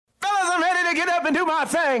get up and do my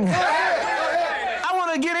thing. I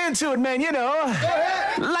want to get into it, man, you know.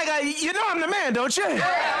 Like, I'm the man, don't you?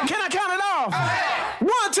 Can I count it off?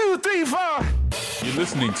 1, 2, 3, 4. You're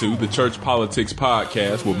listening to the Church Politics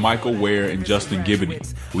Podcast with Michael Ware and Justin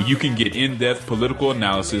Giboney, where you can get in-depth political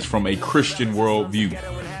analysis from a Christian worldview.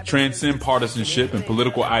 Transcend partisanship and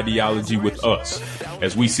political ideology with us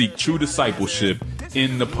as we seek true discipleship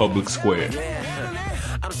in the public square.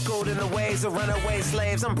 I'm schooled in the ways of runaway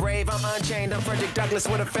slaves. I'm brave, I'm unchained, I'm Frederick Douglass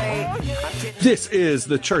with a fade. This is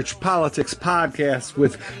the Church Politics Podcast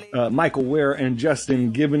with Michael Ware and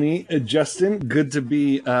Justin Giboney. Justin, good to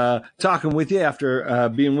be talking with you after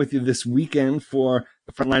being with you this weekend for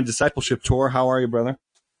the Frontline Discipleship Tour. How are you, brother?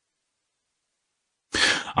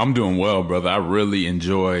 I'm doing well, brother. I really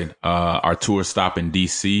enjoyed our tour stop in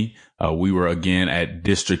D.C. We were again at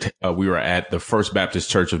we were at the First Baptist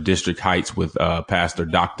Church of District Heights with Pastor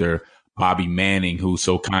Dr. Bobby Manning, who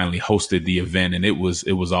so kindly hosted the event, and it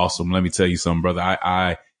was awesome. Let me tell you something,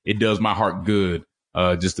 brother. It does my heart good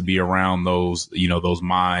just to be around those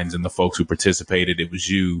minds and the folks who participated. It was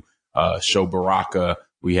you, Sho Baraka.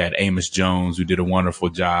 We had Amos Jones, who did a wonderful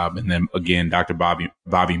job, and then again Dr.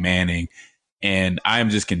 Bobby Manning. And I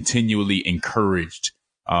am just continually encouraged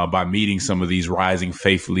by meeting some of these rising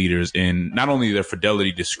faith leaders in not only their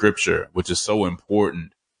fidelity to scripture, which is so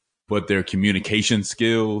important, but their communication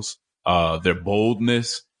skills, their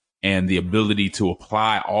boldness, and the ability to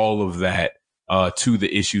apply all of that to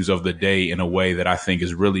the issues of the day in a way that I think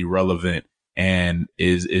is really relevant and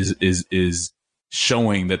is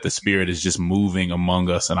showing that the Spirit is just moving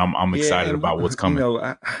among us. And I'm excited about what's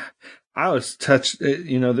coming. I was touched,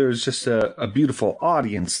 there's just a beautiful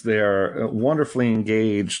audience there, wonderfully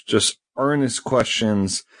engaged, just earnest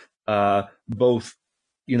questions, both,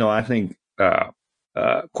 I think,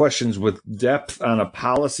 questions with depth on a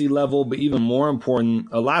policy level, but even more important,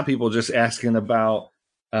 a lot of people just asking about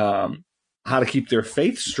how to keep their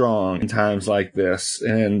faith strong in times like this.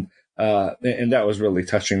 And that was really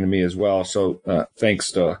touching to me as well. So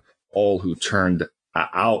thanks to all who turned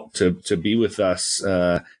out to be with us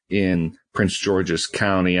in Prince George's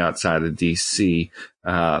County outside of D.C.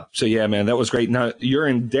 So, yeah, man, that was great. Now, you're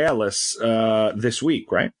in Dallas this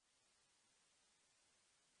week, right?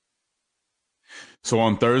 So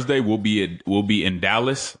on Thursday, we'll be in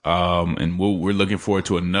Dallas, and we're looking forward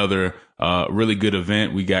to another really good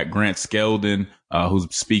event. We got Grant Skeldon,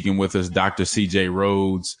 who's speaking with us, Dr. C.J.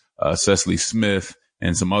 Rhodes, Cecily Smith,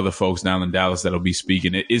 and some other folks down in Dallas that'll be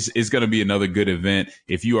speaking. It's going to be another good event.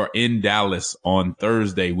 If you are in Dallas on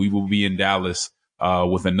Thursday, we will be in Dallas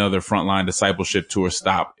with another Frontline Discipleship Tour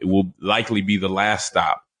stop. It will likely be the last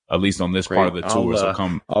stop, at least on this part of the tour. So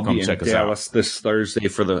come check us out. I'll be in Dallas this Thursday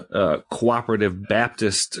for the Cooperative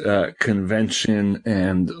Baptist Convention,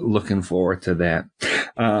 and looking forward to that.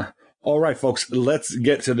 All right, folks, let's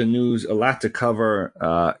get to the news. A lot to cover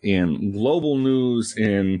in global news,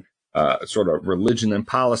 in sort of religion and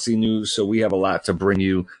policy news. So we have a lot to bring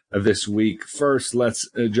you this week. First, let's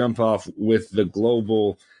jump off with the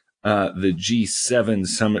global. The G7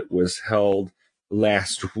 summit was held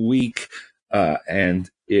last week, and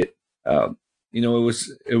it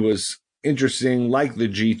was interesting, like the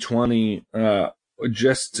G20,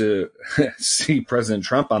 just to see President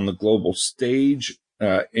Trump on the global stage,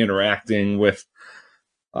 interacting with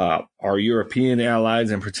our European allies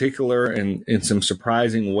in particular, and in some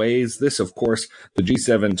surprising ways. This, of course, the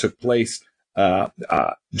G7 took place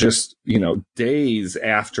just days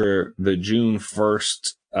after the June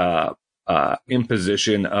 1st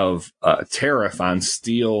imposition of tariff on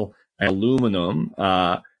steel and aluminum,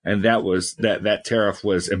 and that tariff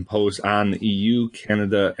was imposed on the EU,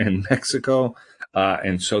 Canada, and Mexico,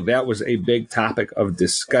 and so that was a big topic of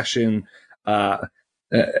discussion.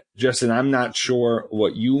 Justin, I'm not sure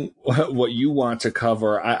what you want to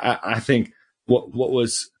cover. I think what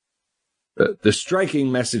was the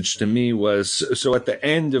striking message to me was, so at the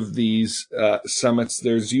end of these summits,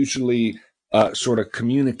 there's usually sort of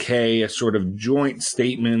communique, a sort of joint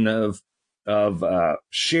statement of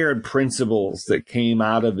shared principles that came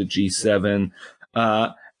out of the G7,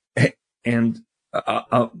 and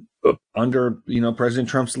under President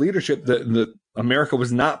Trump's leadership, the America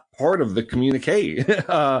was not part of the communique,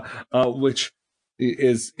 which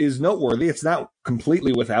is noteworthy. It's not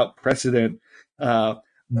completely without precedent,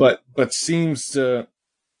 but seems to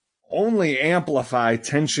only amplify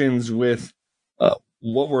tensions with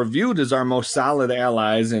what were viewed as our most solid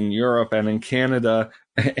allies in Europe and in Canada,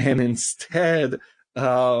 and instead,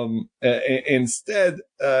 Trump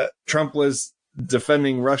was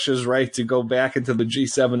defending Russia's right to go back into the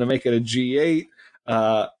G7 to make it a G8,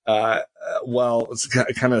 while it's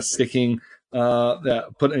kind of sticking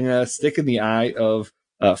putting a stick in the eye of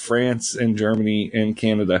France and Germany and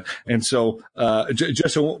Canada. And so,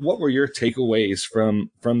 Justin, what were your takeaways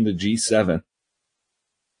from the G7?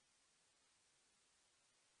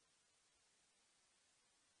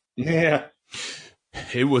 Yeah.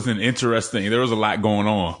 It was there was a lot going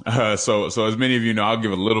on. So as many of you know, I'll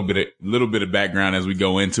give a little bit of background as we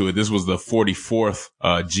go into it. This was the 44th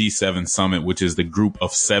G7 summit, which is the group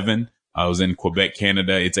of seven. I was in Quebec,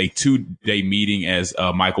 Canada. It's a 2-day meeting, as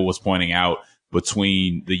Michael was pointing out,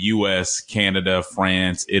 between the U.S., Canada,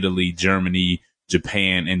 France, Italy, Germany,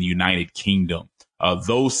 Japan, and the United Kingdom.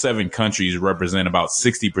 Those 7 countries represent about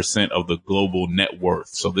 60% of the global net worth.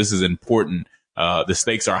 So this is important. The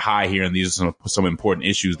stakes are high here, and these are some important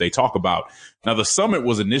issues they talk about. Now, the summit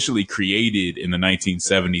was initially created in the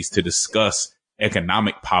 1970s to discuss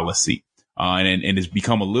economic policy, and it's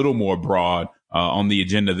become a little more broad. On the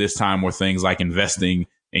agenda this time were things like investing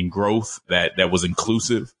in growth that was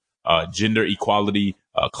inclusive, gender equality,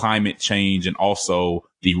 climate change, and also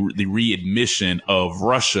the readmission of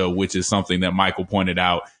Russia, which is something that Michael pointed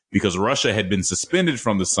out, because Russia had been suspended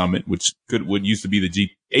from the summit, which would used to be the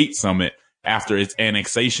G8 summit, after its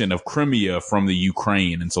annexation of Crimea from the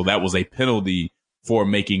Ukraine. And so that was a penalty for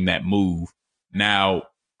making that move. Now,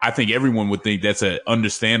 I think everyone would think that's an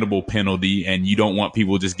understandable penalty, and you don't want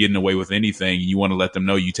people just getting away with anything. You want to let them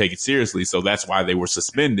know you take it seriously. So that's why they were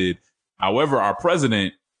suspended. However, our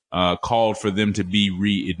president called for them to be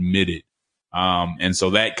readmitted. And so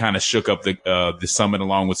that kind of shook up the summit,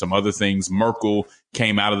 along with some other things. Merkel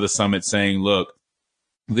came out of the summit saying, look,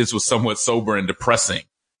 this was somewhat sober and depressing.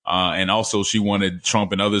 And also she wanted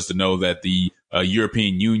Trump and others to know that the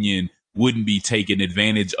European Union wouldn't be taken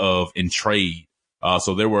advantage of in trade.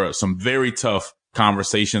 So there were some very tough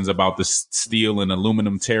conversations about the steel and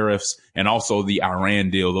aluminum tariffs, and also the Iran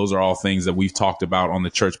deal. Those are all things that we've talked about on the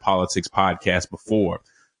Church Politics podcast before.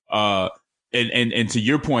 And to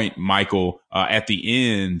your point, Michael, at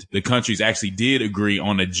the end, the countries actually did agree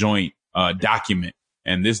on a joint document.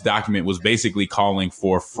 And this document was basically calling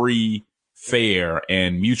for free, fair,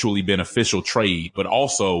 and mutually beneficial trade, but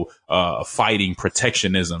also fighting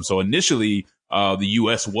protectionism. So initially, the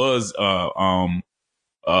U.S. was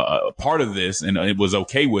part of this, and it was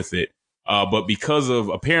okay with it. But because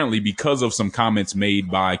of some comments made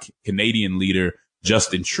by Canadian leader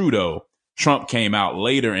Justin Trudeau, Trump came out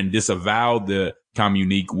later and disavowed the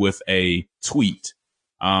communique with a tweet.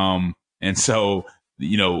 And so,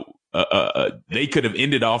 they could have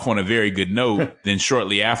ended off on a very good note. Then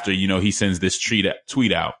shortly after, he sends this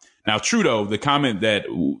tweet out. Now, Trudeau, the comment that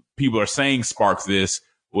people are saying sparked this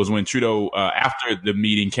was when Trudeau, after the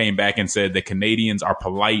meeting, came back and said that Canadians are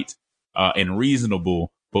polite and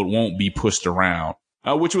reasonable, but won't be pushed around,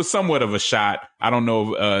 which was somewhat of a shot. I don't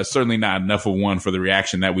know, certainly not enough of one for the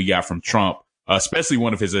reaction that we got from Trump, especially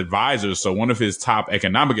one of his advisors. So one of his top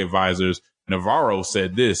economic advisors, Navarro,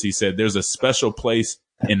 said this. He said, there's a special place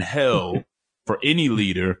in hell for any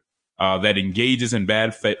leader that engages in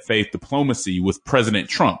bad faith diplomacy with President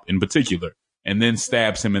Trump in particular, and then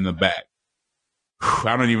stabs him in the back.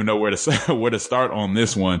 I don't even know where to start on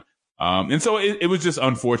this one. And so it was just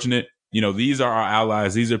unfortunate. These are our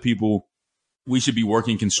allies. These are people we should be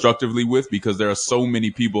working constructively with, because there are so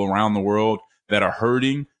many people around the world that are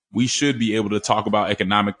hurting. We should be able to talk about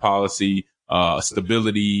economic policy,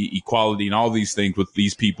 stability, equality, and all these things with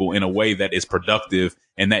these people in a way that is productive.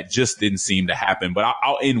 And that just didn't seem to happen. But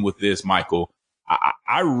I'll end with this, Michael.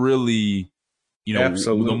 I really,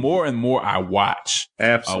 the more and more I watch,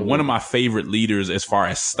 one of my favorite leaders as far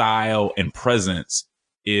as style and presence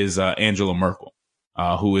is Angela Merkel,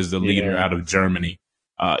 who is the leader out of Germany.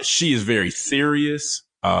 She is very serious.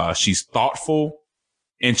 She's thoughtful,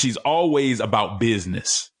 and she's always about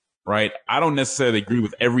business, right? I don't necessarily agree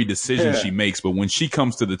with every decision she makes, but when she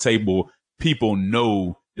comes to the table, people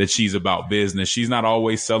know that she's about business. She's not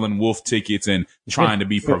always selling wolf tickets and trying to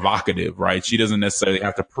be provocative, right? She doesn't necessarily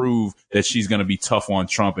have to prove that she's going to be tough on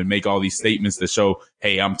Trump and make all these statements that show,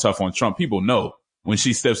 hey, I'm tough on Trump. People know when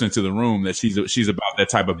she steps into the room that she's about that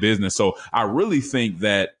type of business. So I really think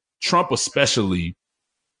that Trump especially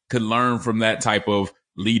could learn from that type of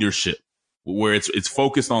leadership, where it's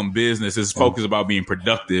focused on business, it's focused about being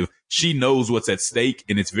productive. She knows what's at stake,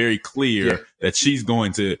 and it's very clear that she's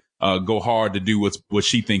going to go hard to do what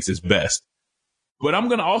she thinks is best. But I'm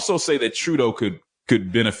going to also say that Trudeau could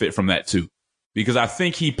benefit from that too, because I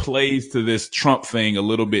think he plays to this Trump thing a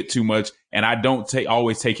little bit too much, and I don't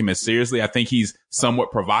always take him as seriously. I think he's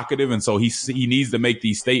somewhat provocative, and so he needs to make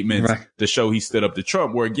these statements to show he stood up to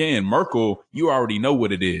Trump. Where again, Merkel, you already know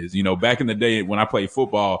what it is. Back in the day when I played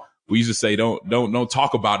football, we used to say, don't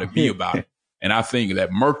talk about it, be about it. And I think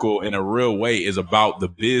that Merkel, in a real way, is about the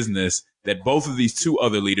business that both of these two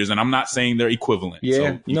other leaders, and I'm not saying they're equivalent. Yeah, so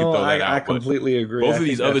you can throw that out, I completely agree. Both of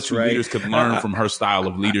these other two leaders could learn from her style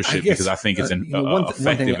of leadership, because I think it's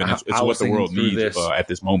effective and it's what the world needs at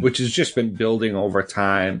this moment. Which has just been building over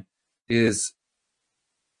time is,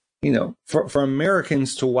 for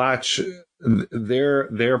Americans to watch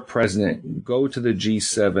their president go to the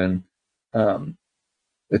G7,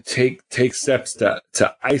 take steps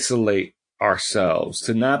to isolate ourselves,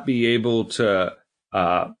 to not be able to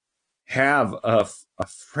have a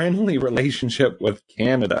friendly relationship with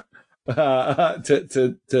Canada,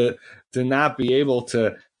 to not be able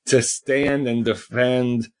to stand and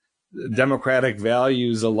defend democratic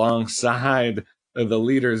values alongside the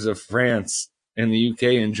leaders of France and the UK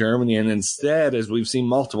and Germany. And instead, as we've seen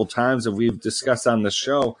multiple times that we've discussed on the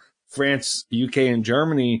show, France, UK, and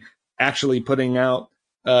Germany actually putting out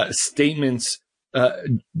statements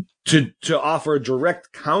to offer a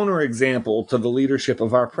direct counterexample to the leadership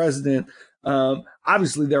of our president.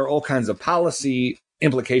 Obviously, there are all kinds of policy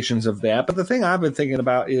implications of that. But the thing I've been thinking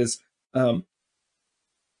about is the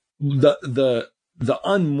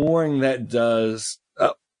unmooring that does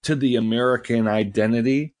to the American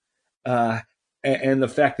identity, and the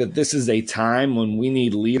fact that this is a time when we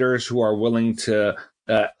need leaders who are willing to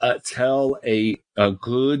tell a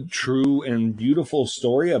good, true, and beautiful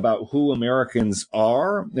story about who Americans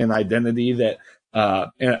are, an identity that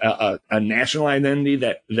a national identity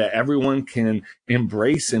that everyone can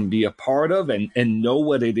embrace and be a part of and know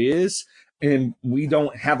what it is. And we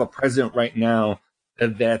don't have a president right now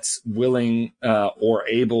that's willing or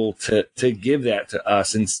able to give that to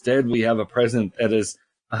us. Instead, we have a president that is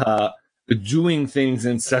doing things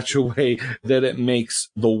in such a way that it makes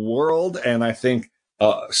the world, and I think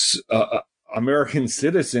American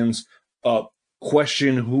citizens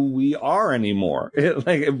question who we are anymore.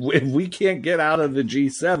 If we can't get out of the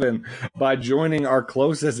G7 by joining our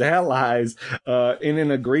closest allies in an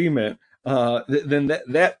agreement, then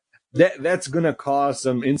that's going to cause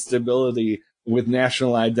some instability with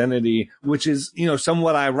national identity, which is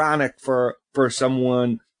somewhat ironic for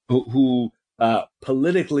someone who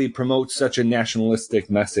politically promotes such a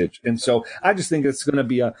nationalistic message. And so I just think it's going to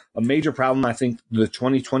be a major problem. I think the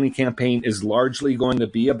 2020 campaign is largely going to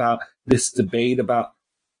be about this debate about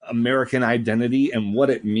American identity and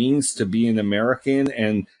what it means to be an American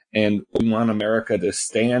and what we want America to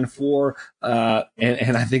stand for.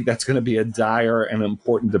 And I think that's going to be a dire and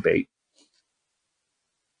important debate.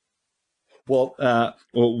 Well,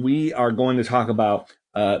 we are going to talk about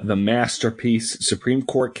the masterpiece Supreme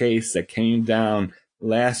Court case that came down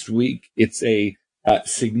last week. It's a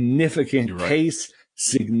significant case,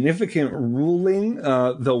 significant ruling,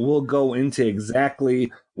 though we'll go into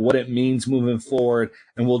exactly what it means moving forward,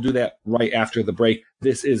 and we'll do that right after the break.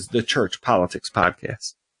 This is the Church Politics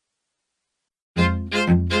Podcast.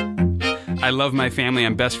 I love my family.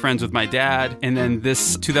 I'm best friends with my dad. And then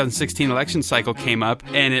this 2016 election cycle came up,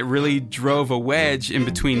 and it really drove a wedge in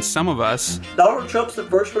between some of us. Donald Trump's the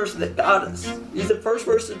first person that got us. He's the first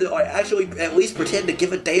person to actually at least pretend to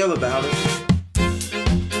give a damn about us.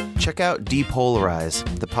 Check out Depolarize,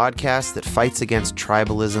 the podcast that fights against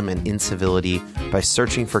tribalism and incivility by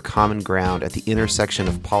searching for common ground at the intersection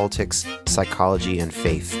of politics, psychology, and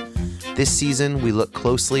faith. This season, we look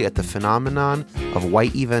closely at the phenomenon of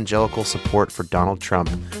white evangelical support for Donald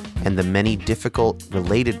Trump and the many difficult,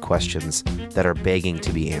 related questions that are begging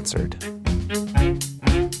to be answered.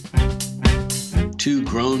 Two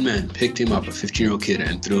grown men picked him up, a 15-year-old kid,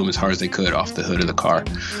 and threw him as hard as they could off the hood of the car.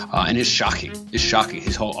 And it's shocking. It's shocking.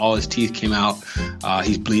 All his teeth came out.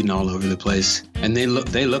 He's bleeding all over the place. And they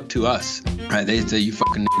look to us, right? They say, "You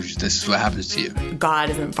fucking niggas, this is what happens to you."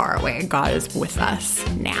 God isn't far away. God is with us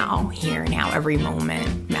now, here, now. Every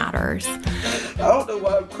moment matters. I don't know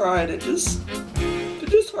why I'm crying. It just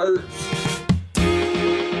hurts.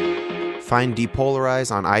 Find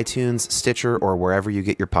Depolarize on iTunes, Stitcher, or wherever you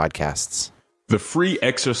get your podcasts. The free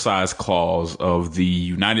exercise clause of the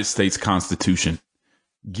United States Constitution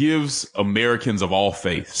gives Americans of all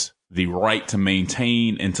faiths the right to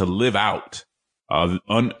maintain and to live out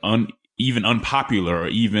even unpopular or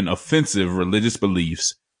even offensive religious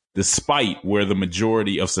beliefs, despite where the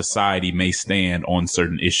majority of society may stand on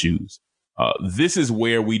certain issues. This is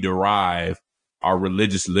where we derive our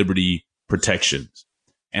religious liberty protections.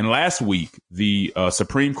 And last week, the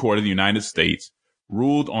Supreme Court of the United States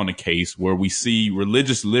ruled on a case where we see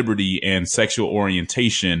religious liberty and sexual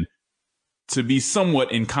orientation to be somewhat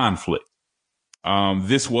in conflict.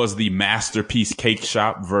 This was the Masterpiece Cake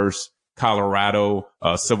Shop versus Colorado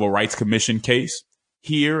Civil Rights Commission case.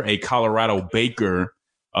 Here, a Colorado baker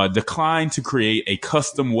declined to create a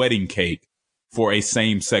custom wedding cake for a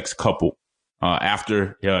same-sex couple.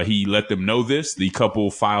 After he let them know this, the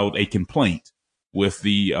couple filed a complaint with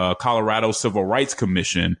the Colorado Civil Rights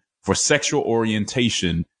Commission for sexual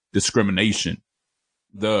orientation discrimination.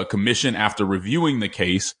 The commission, after reviewing the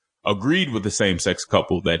case, agreed with the same-sex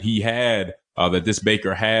couple that that this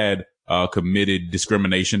baker had committed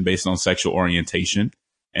discrimination based on sexual orientation.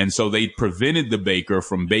 And so they prevented the baker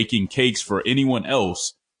from baking cakes for anyone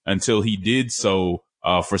else until he did so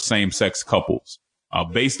for same-sex couples.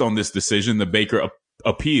 Based on this decision, the baker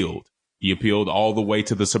appealed. He appealed all the way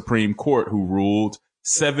to the Supreme Court, who ruled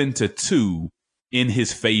 7-2 in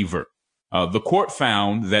his favor. The court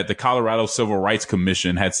found that the Colorado Civil Rights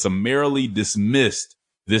Commission had summarily dismissed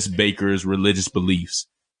this baker's religious beliefs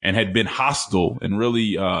and had been hostile and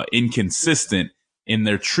really inconsistent in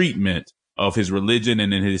their treatment of his religion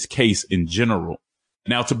and in his case in general.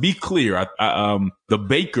 Now, to be clear, the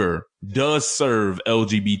baker does serve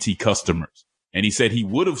LGBT customers, and he said he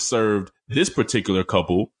would have served this particular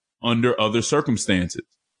couple under other circumstances,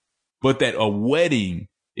 but that a wedding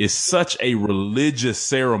is such a religious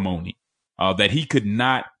ceremony that he could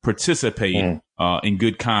not participate in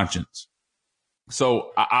good conscience.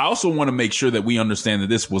 So I also want to make sure that we understand that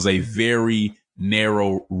this was a very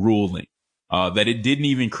narrow ruling, that it didn't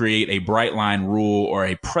even create a bright line rule or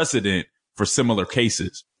a precedent for similar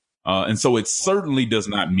cases. And so it certainly does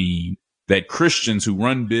not mean that Christians who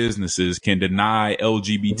run businesses can deny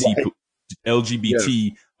LGBT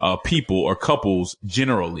people or couples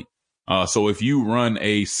generally. So if you run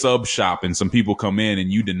a sub shop and some people come in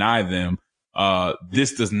and you deny them,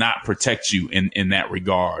 this does not protect you in that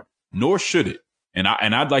regard, nor should it. And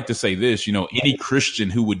I'd like to say this, any Christian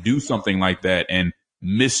who would do something like that and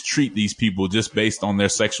mistreat these people just based on their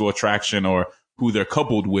sexual attraction or who they're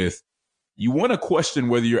coupled with, you want to question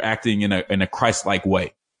whether you're acting in a Christ-like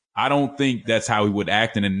way. I don't think that's how he would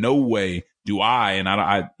act. And in no way do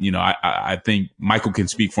I think Michael can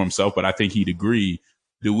speak for himself, but I think he'd agree.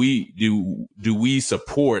 Do we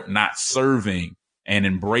support not serving and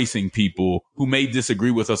embracing people who may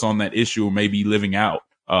disagree with us on that issue or may be living out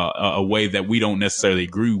a way that we don't necessarily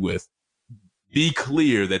agree with? Be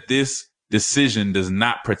clear that this decision does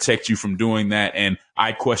not protect you from doing that. And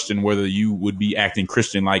I question whether you would be acting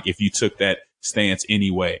Christian-like if you took that stance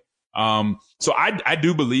anyway. So I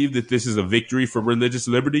do believe that this is a victory for religious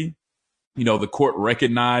liberty. The court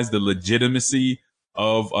recognized the legitimacy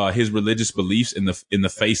of his religious beliefs in the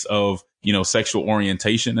face of, sexual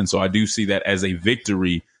orientation. And so I do see that as a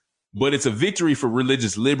victory, but it's a victory for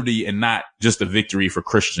religious liberty and not just a victory for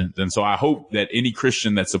Christians. And so I hope that any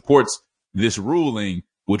Christian that supports this ruling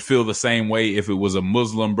would feel the same way if it was a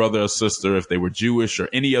Muslim brother or sister, if they were Jewish or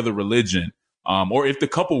any other religion, or if the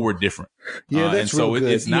couple were different. Yeah, that's and so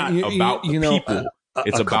it's not about the people.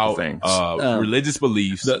 It's about religious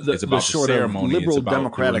beliefs. It's about the ceremony. Liberal it's about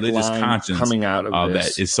democratic the religious conscience coming out of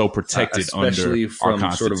this, that is so protected under from our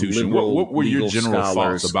Constitution. Sort of what were your general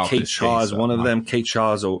thoughts about Kate this Shaw case? Is one of them. Kate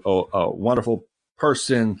Shaw is a wonderful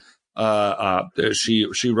person.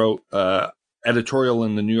 She wrote editorial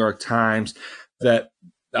in the New York Times that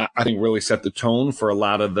I think really set the tone for a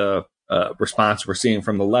lot of the response we're seeing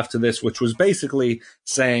from the left to this, which was basically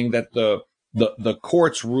saying that the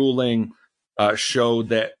court's ruling showed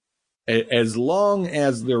that as long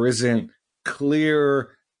as there isn't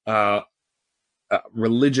clear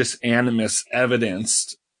religious animus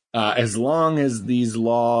evidenced, as long as these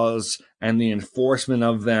laws and the enforcement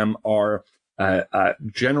of them are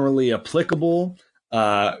generally applicable,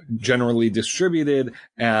 generally distributed,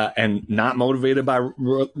 and not motivated by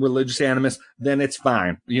religious animus, then it's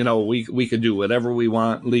fine. We could do whatever we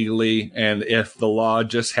want legally, and if the law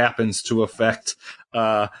just happens to affect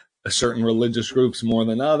certain religious groups more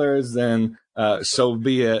than others, then so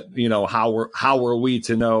be it. How are we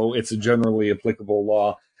to know it's a generally applicable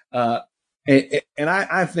law? And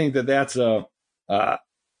I think that's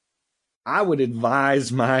I would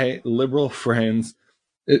advise my liberal friends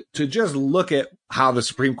to just look at how the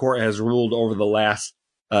Supreme Court has ruled over the last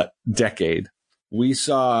decade. We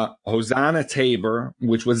saw Hosanna Tabor,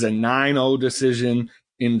 which was a 9-0 decision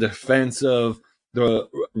in defense of the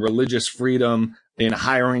religious freedom in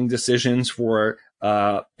hiring decisions for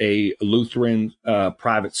a Lutheran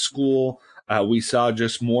private school. We saw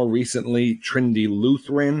just more recently Trinity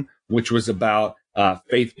Lutheran, which was about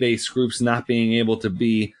faith-based groups not being able to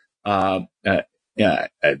be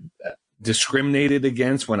discriminated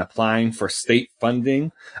against when applying for state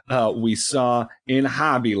funding. We saw in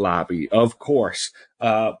Hobby Lobby, of course,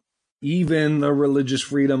 even the religious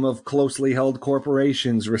freedom of closely held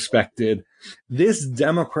corporations respected. This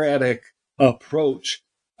democratic approach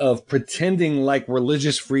of pretending like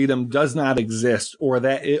religious freedom does not exist, or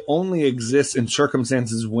that it only exists in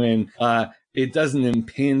circumstances when it doesn't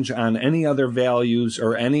impinge on any other values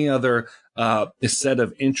or any other set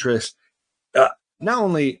of interests. Not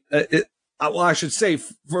only, well, I should say,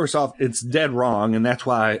 first off, it's dead wrong. And that's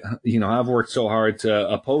why, I've worked so hard to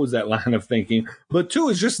oppose that line of thinking. But two,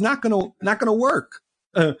 it's just not going to work.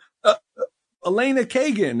 Elena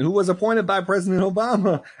Kagan, who was appointed by President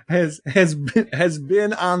Obama, has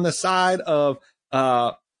been on the side of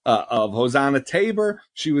Hosanna Tabor.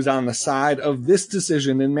 She was on the side of this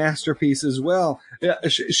decision in Masterpiece as well.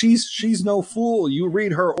 She's no fool. You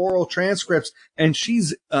read her oral transcripts, and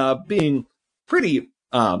she's being pretty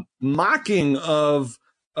mocking of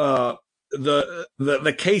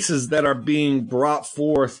the cases that are being brought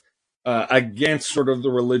forth against sort of the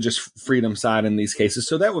religious freedom side in these cases.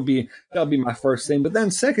 So that'll be my first thing. But then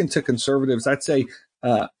second, to conservatives, I'd say,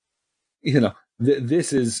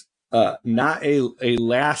 this is not a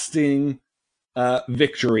lasting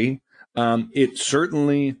victory. It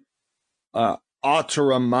certainly ought to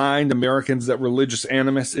remind Americans that religious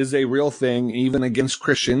animus is a real thing, even against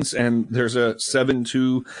Christians. And there's a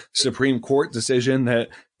 7-2 Supreme Court decision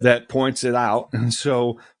that points it out. And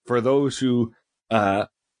so for those who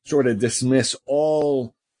sort of dismiss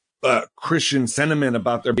all Christian sentiment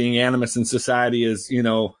about there being animus in society as,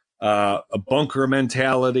 a bunker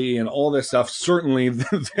mentality and all this stuff, certainly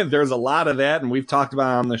there's a lot of that, and we've talked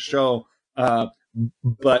about it on the show.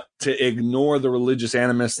 But to ignore the religious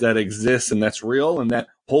animus that exists and that's real and that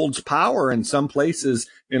holds power in some places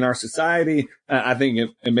in our society, I think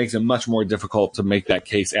it makes it much more difficult to make that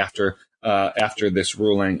case after this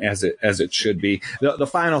ruling, as it should be. The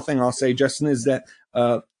final thing I'll say, Justin, is that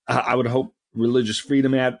I would hope religious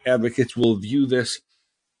freedom advocates will view this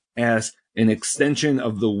as an extension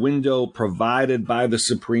of the window provided by the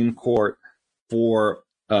Supreme Court for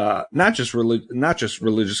not just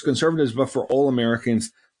religious conservatives, but for all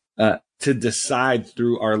Americans to decide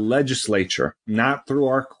through our legislature, not through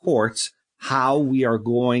our courts, how we are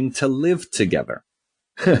going to live together.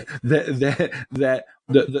 that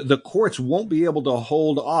the courts won't be able to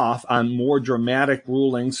hold off on more dramatic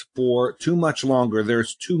rulings for too much longer.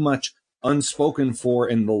 There's too much unspoken for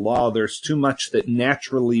in the law. There's too much that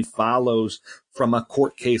naturally follows from a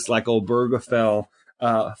court case like Obergefell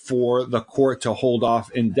for the court to hold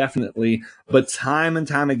off indefinitely. But time and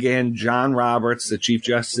time again, John Roberts, the Chief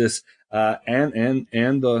Justice, and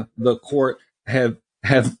the court have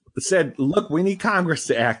said, look, we need Congress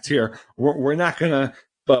to act here. We're not going to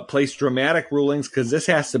place dramatic rulings because this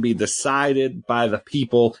has to be decided by the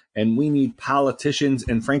people, and we need politicians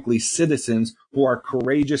and, frankly, citizens who are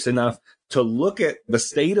courageous enough to look at the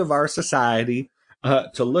state of our society,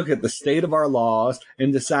 to look at the state of our laws,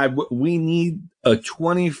 and decide we need a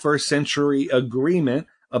 21st century agreement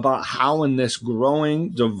about how in this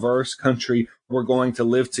growing, diverse country we're going to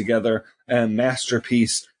live together. And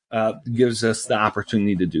Masterpiece gives us the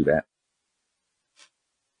opportunity to do that.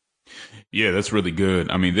 Yeah, that's really good.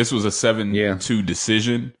 I mean, this was a 7-2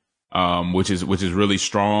 decision, which is really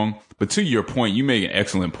strong. But to your point, you make an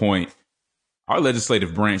excellent point. Our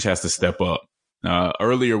legislative branch has to step up.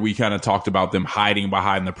 Earlier, we kind of talked about them hiding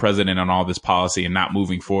behind the president on all this policy and not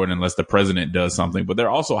moving forward unless the president does something. But they're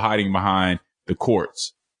also hiding behind the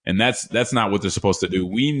courts. And that's not what they're supposed to do.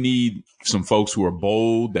 We need some folks who are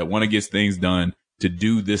bold, that want to get things done, to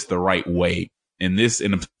do this the right way. In a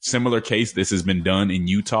similar case, this has been done in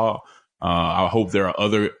Utah. I hope there are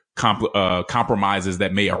other compromises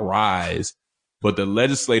that may arise, but the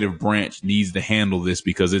legislative branch needs to handle this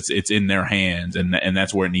because it's in their hands, and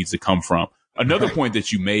that's where it needs to come from. Another point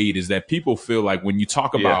that you made is that people feel like when you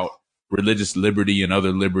talk about religious liberty and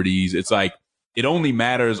other liberties, it's like it only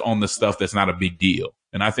matters on the stuff that's not a big deal.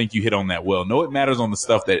 And I think you hit on that well. No, it matters on the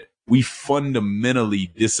stuff that we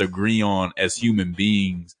fundamentally disagree on as human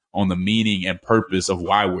beings, on the meaning and purpose of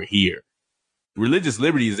why we're here. Religious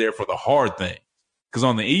liberty is there for the hard things, because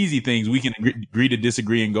on the easy things, we can agree to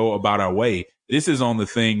disagree and go about our way. This is on the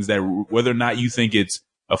things that, whether or not you think it's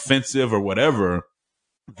offensive or whatever,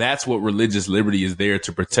 that's what religious liberty is there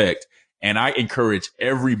to protect. And I encourage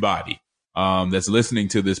everybody that's listening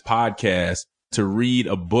to this podcast to read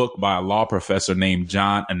a book by a law professor named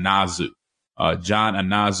John Anazu. John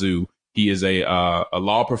Anazu, he is a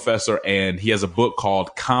law professor, and he has a book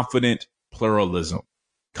called Confident Pluralism.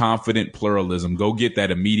 Confident Pluralism. Go get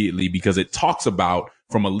that immediately, because it talks about,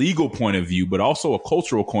 from a legal point of view, but also a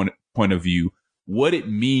cultural point of view, what it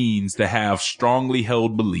means to have strongly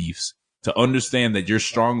held beliefs, to understand that your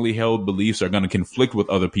strongly held beliefs are going to conflict with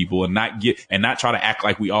other people and not try to act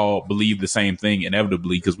like we all believe the same thing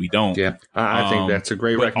inevitably, because we don't. Yeah, I think that's a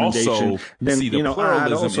great recommendation. Also, then, see the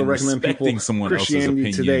I'd also and recommend respecting people, someone else's Christianity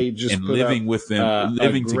opinion Today just and put living up, with them,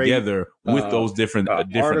 living together with those different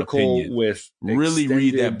opinions. With really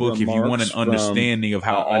read that book if you want an understanding of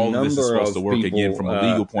how all of this is supposed to work, again, from a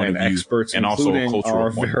legal point of view, experts, and also a cultural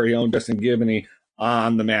our point. very own Justin Giboney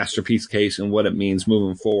on the masterpiece case and what it means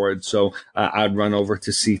moving forward. So I'd run over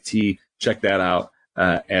to CT, check that out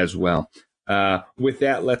as well. With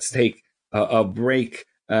that, let's take a break.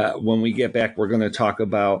 When we get back, we're going to talk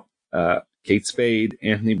about Kate Spade,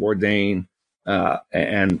 Anthony Bourdain,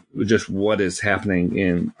 and just what is happening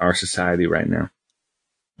in our society right now.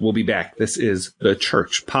 We'll be back. This is the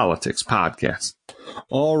Church Politics Podcast.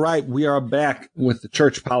 All right, we are back with the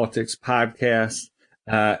Church Politics Podcast.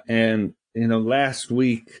 And, last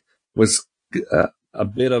week was a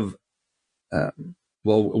bit of,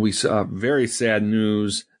 we saw very sad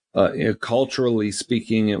news. Culturally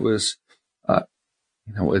speaking, it was,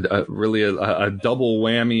 really a double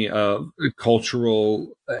whammy of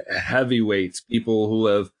cultural heavyweights, people who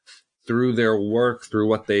have, through their work, through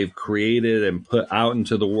what they've created and put out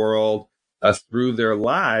into the world, through their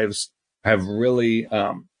lives, have really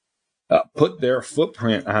put their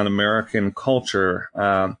footprint on American culture,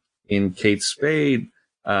 in Kate Spade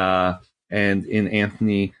and in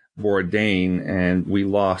Anthony Bourdain. And we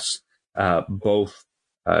lost both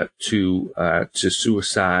to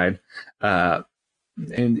suicide. And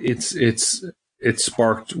it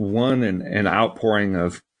sparked an outpouring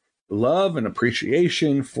of love and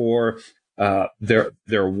appreciation for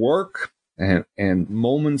their work and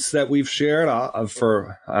moments that we've shared. I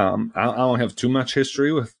don't have too much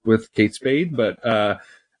history with Kate Spade, but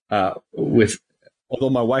although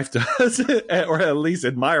my wife does, or at least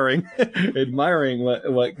admiring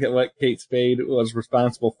what Kate Spade was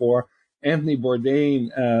responsible for. Anthony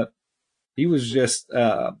Bourdain, he was just,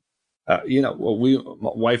 my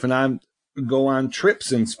wife and I go on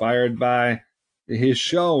trips inspired by his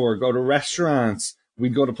show or go to restaurants.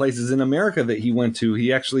 We'd go to places in America that he went to.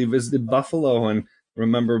 He actually visited Buffalo, and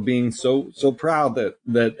remember being so proud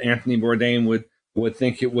that Anthony Bourdain would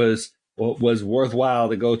think it was worthwhile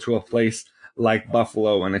to go to a place like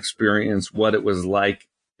Buffalo and experience what it was like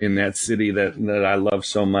in that city that I love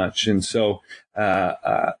so much. And so,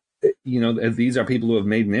 these are people who have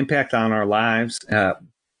made an impact on our lives.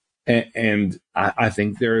 And I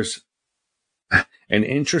think there's an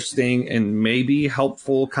interesting and maybe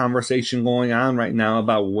helpful conversation going on right now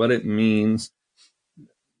about what it means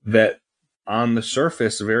that on the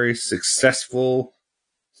surface, very successful,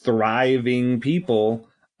 thriving people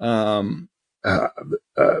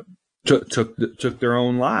took their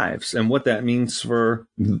own lives, and what that means for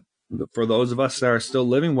those of us that are still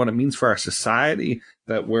living, what it means for our society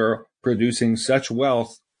that we're producing such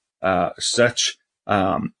wealth, such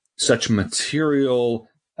material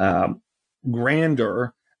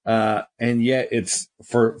grandeur, and yet it's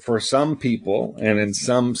for some people and in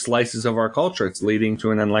some slices of our culture, it's leading to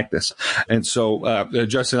an end like this. And so,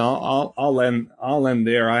 Justin, I'll end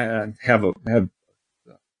there. I have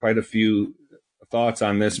quite a few thoughts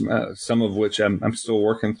on this, some of which I'm still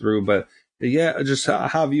working through. But yeah, just how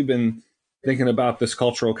have you been thinking about this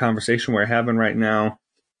cultural conversation we're having right now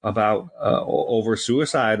about over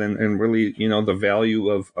suicide and really, the value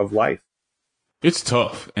of life? It's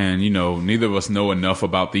tough. And, neither of us know enough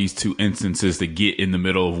about these two instances to get in the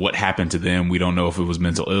middle of what happened to them. We don't know if it was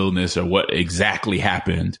mental illness or what exactly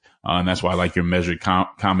happened. And that's why I like your measured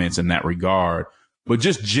comments in that regard. But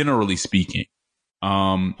just generally speaking,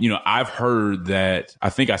 I've heard that, I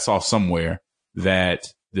think I saw somewhere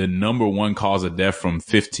that the number one cause of death from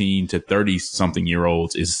 15 to 30 something year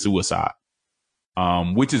olds is suicide.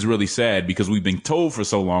 Which is really sad because we've been told for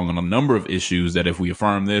so long on a number of issues that if we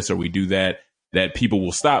affirm this or we do that people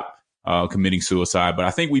will stop committing suicide. But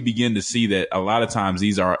I think we begin to see that a lot of times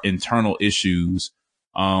these are internal issues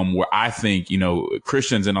where I think,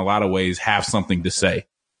 Christians in a lot of ways have something to say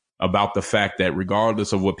about the fact that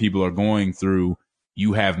regardless of what people are going through,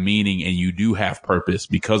 you have meaning and you do have purpose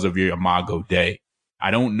because of your Imago Dei. I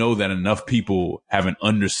don't know that enough people have an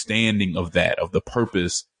understanding of that, of the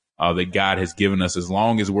purpose that God has given us as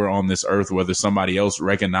long as we're on this earth, whether somebody else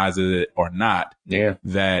recognizes it or not,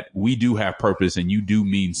 that we do have purpose and you do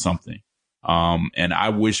mean something. And I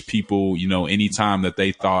wish people, anytime that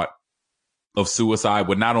they thought of suicide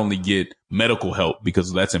would not only get medical help,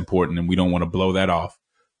 because that's important and we don't want to blow that off,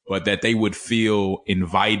 but that they would feel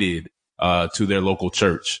invited to their local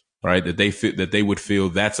church, right? That they would feel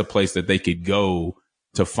that's a place that they could go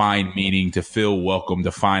to find meaning, to feel welcome,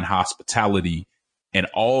 to find hospitality. And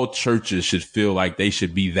all churches should feel like they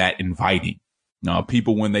should be that inviting.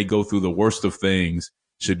 People, when they go through the worst of things,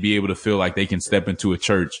 should be able to feel like they can step into a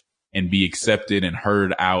church and be accepted and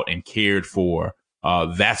heard out and cared for.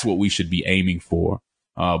 That's what we should be aiming for.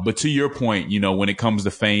 But to your point, when it comes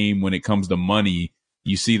to fame, when it comes to money,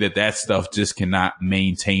 you see that stuff just cannot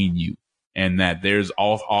maintain you, and that there's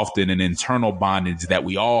often an internal bondage that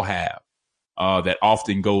we all have that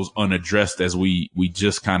often goes unaddressed as we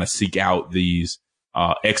just kind of seek out these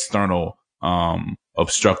external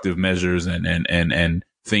obstructive measures and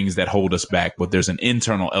things that hold us back. But there's an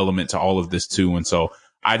internal element to all of this too. And so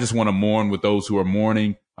I just want to mourn with those who are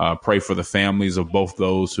mourning, pray for the families of both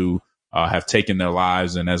those who have taken their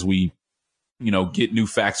lives. And as we, get new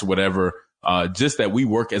facts or whatever, just that we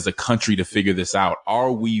work as a country to figure this out.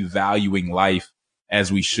 Are we valuing life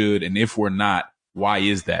as we should? And if we're not, why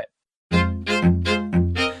is that?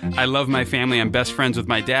 I love my family. I'm best friends with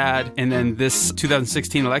my dad. And then this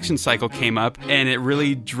 2016 election cycle came up, and it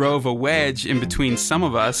really drove a wedge in between some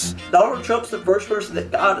of us. Donald Trump's the first person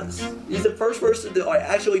that got us. He's the first person to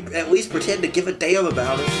actually at least pretend to give a damn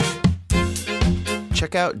about us.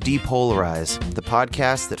 Check out Depolarize, the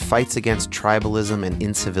podcast that fights against tribalism and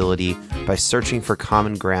incivility by searching for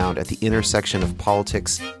common ground at the intersection of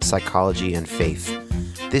politics, psychology, and faith.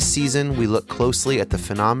 This season, we look closely at the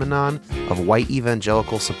phenomenon of white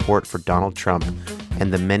evangelical support for Donald Trump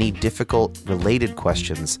and the many difficult, related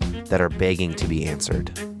questions that are begging to be answered.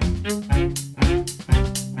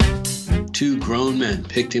 Two grown men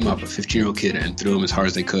picked him up, a 15-year-old kid, and threw him as hard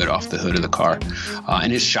as they could off the hood of the car.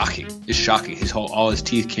 And it's shocking. It's shocking. All his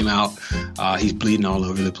teeth came out. He's bleeding all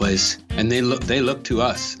over the place. And they look to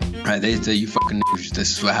us, right? They say, "You fucking niggas,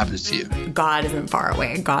 this is what happens to you." God isn't far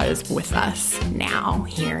away. God is with us now,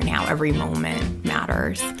 here, now. Every moment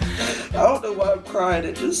matters. I don't know why I'm crying.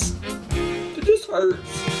 It just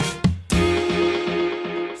hurts.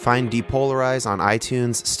 Find Depolarize on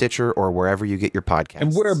iTunes, Stitcher, or wherever you get your podcasts.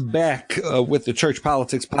 And we're back with the Church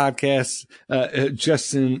Politics Podcast.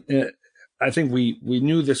 Justin, I think we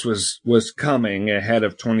knew this was coming ahead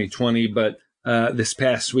of 2020, but this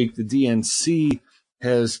past week, the DNC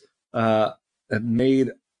has made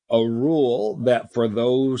a rule that for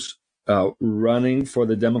those running for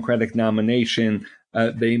the Democratic nomination,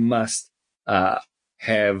 they must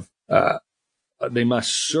they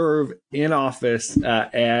must serve in office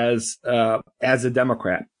as a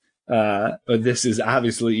Democrat. This is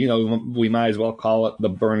obviously, we might as well call it the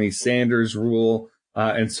Bernie Sanders rule.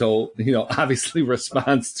 And so, obviously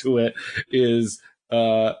response to it is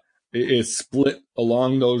split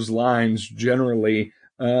along those lines generally.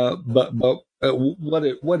 But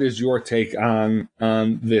what is your take on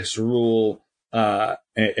this rule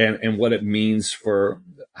and what it means for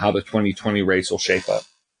how the 2020 race will shape up?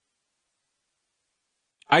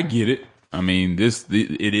 I get it. I mean,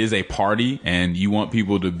 it is a party, and you want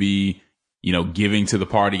people to be, giving to the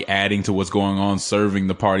party, adding to what's going on, serving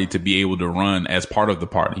the party to be able to run as part of the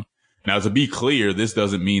party. Now, to be clear, this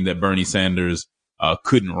doesn't mean that Bernie Sanders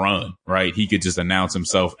couldn't run, right? He could just announce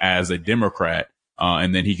himself as a Democrat,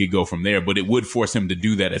 and then he could go from there. But it would force him to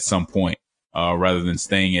do that at some point, rather than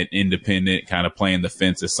staying at independent, kind of playing the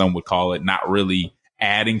fence, as some would call it, not really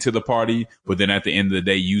adding to the party, but then at the end of the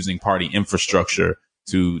day, using party infrastructure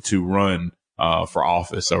to run for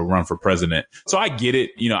office or run for president. So I get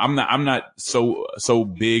it. I'm not so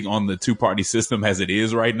big on the two-party system as it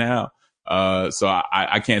is right now. So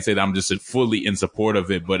I can't say that I'm just fully in support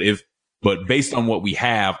of it. But based on what we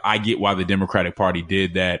have, I get why the Democratic Party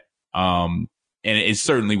did that. And it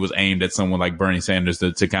certainly was aimed at someone like Bernie Sanders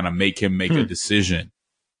to kind of make him make a decision.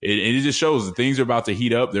 It just shows that things are about to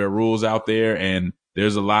heat up. There are rules out there, and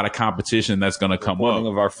there's a lot of competition that's going to come up. One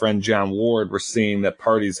of our friend John Ward, we're seeing that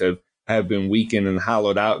parties have been weakened and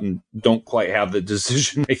hollowed out and don't quite have the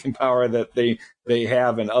decision-making power that they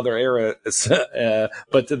have in other areas.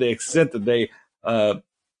 But to the extent that they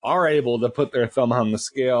are able to put their thumb on the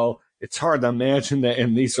scale, it's hard to imagine that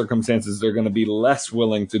in these circumstances they're going to be less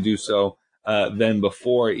willing to do so than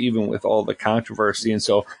before, even with all the controversy. And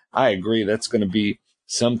so I agree, that's going to be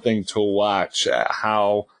something to watch,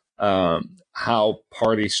 how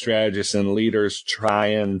party strategists and leaders try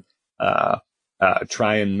and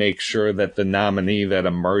make sure that the nominee that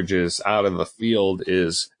emerges out of the field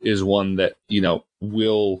is one that,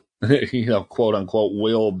 will, quote unquote,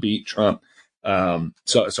 will beat Trump.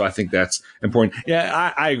 So I think that's important.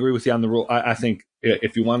 Yeah, I agree with you on the rule. I think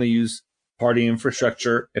if you want to use party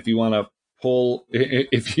infrastructure, if you want to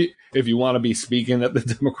if you want to be speaking at the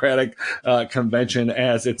Democratic convention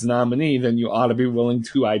as its nominee, then you ought to be willing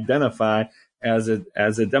to identify as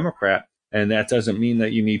a Democrat. And that doesn't mean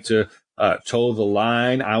that you need to toe the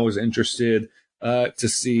line. I was interested to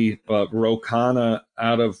see Ro Khanna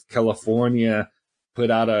out of California put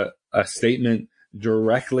out a statement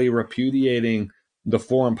directly repudiating the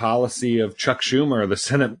foreign policy of Chuck Schumer, the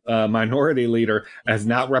Senate minority leader, as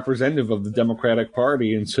not representative of the Democratic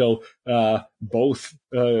Party. And so both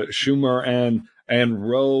Schumer and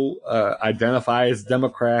Roe identify as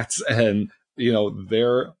Democrats, and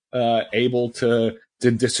they're able to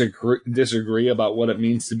disagree about what it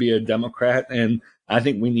means to be a Democrat. And I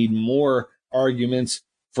think we need more arguments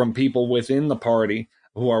from people within the party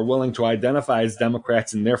who are willing to identify as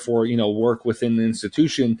Democrats and therefore, work within the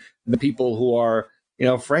institution, the people who are,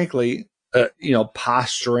 frankly,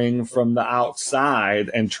 posturing from the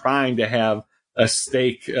outside and trying to have a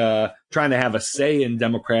stake, trying to have a say in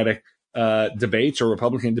Democratic debates or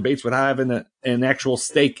Republican debates without having an actual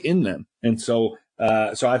stake in them. And so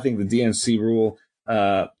I think the DNC rule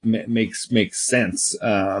makes sense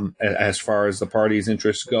as far as the party's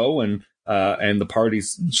interests go, and the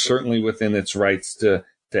party's certainly within its rights to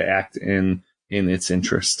act in its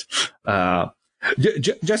interest.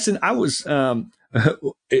 Justin,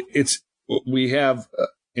 we have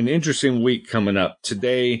an interesting week coming up.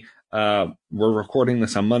 Today, we're recording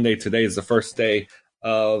this on Monday. Today is the first day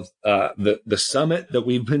of the summit that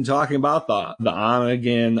we've been talking about, the on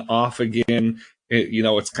again, off again.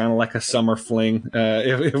 It's kind of like a summer fling.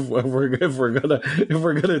 If we're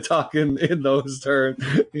gonna talk in those terms,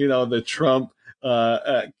 the Trump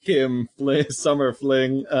Kim summer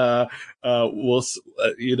fling. But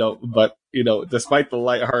despite the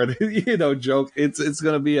lighthearted joke, it's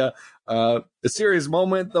gonna be a serious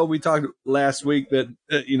moment. Though we talked last week that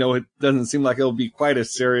it doesn't seem like it'll be quite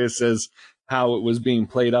as serious as how it was being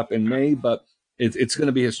played up in May, but it's going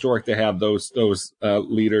to be historic to have those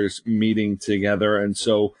leaders meeting together, and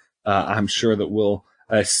so I'm sure that we'll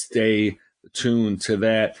stay tuned to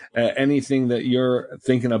that. Anything that you're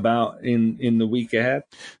thinking about in the week ahead?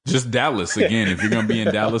 Just Dallas again. If you're going to be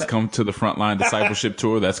in Dallas, come to the Frontline Discipleship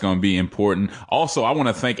Tour. That's going to be important. Also, I want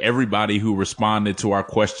to thank everybody who responded to our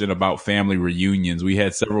question about family reunions. We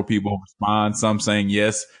had several people respond. Some saying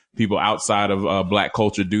yes, people outside of Black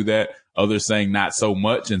culture do that. Others saying not so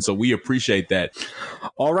much. And so we appreciate that.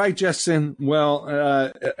 All right, Justin. Well,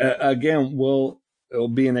 again, it'll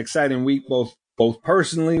be an exciting week, both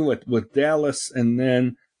personally with Dallas. And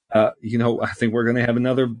then, I think we're going to have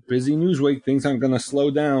another busy news week. Things aren't going to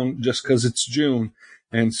slow down just because it's June.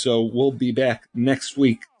 And so we'll be back next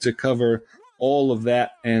week to cover all of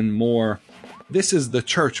that and more. This is the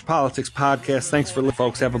Church Politics Podcast. Thanks for listening,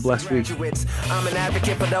 folks. Have a blessed week. I'm an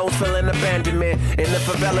advocate for those feeling abandonment in the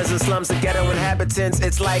favelas and slums of ghetto inhabitants.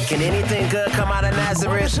 It's like, can anything good come out of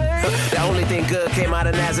Nazareth? The only thing good came out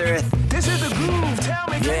of Nazareth. This is the groove. Tell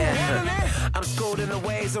me, can you handle it? I'm schooled in the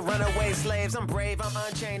ways of runaway slaves. I'm brave, I'm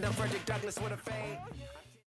unchained, I'm Frederick Douglass with a fade.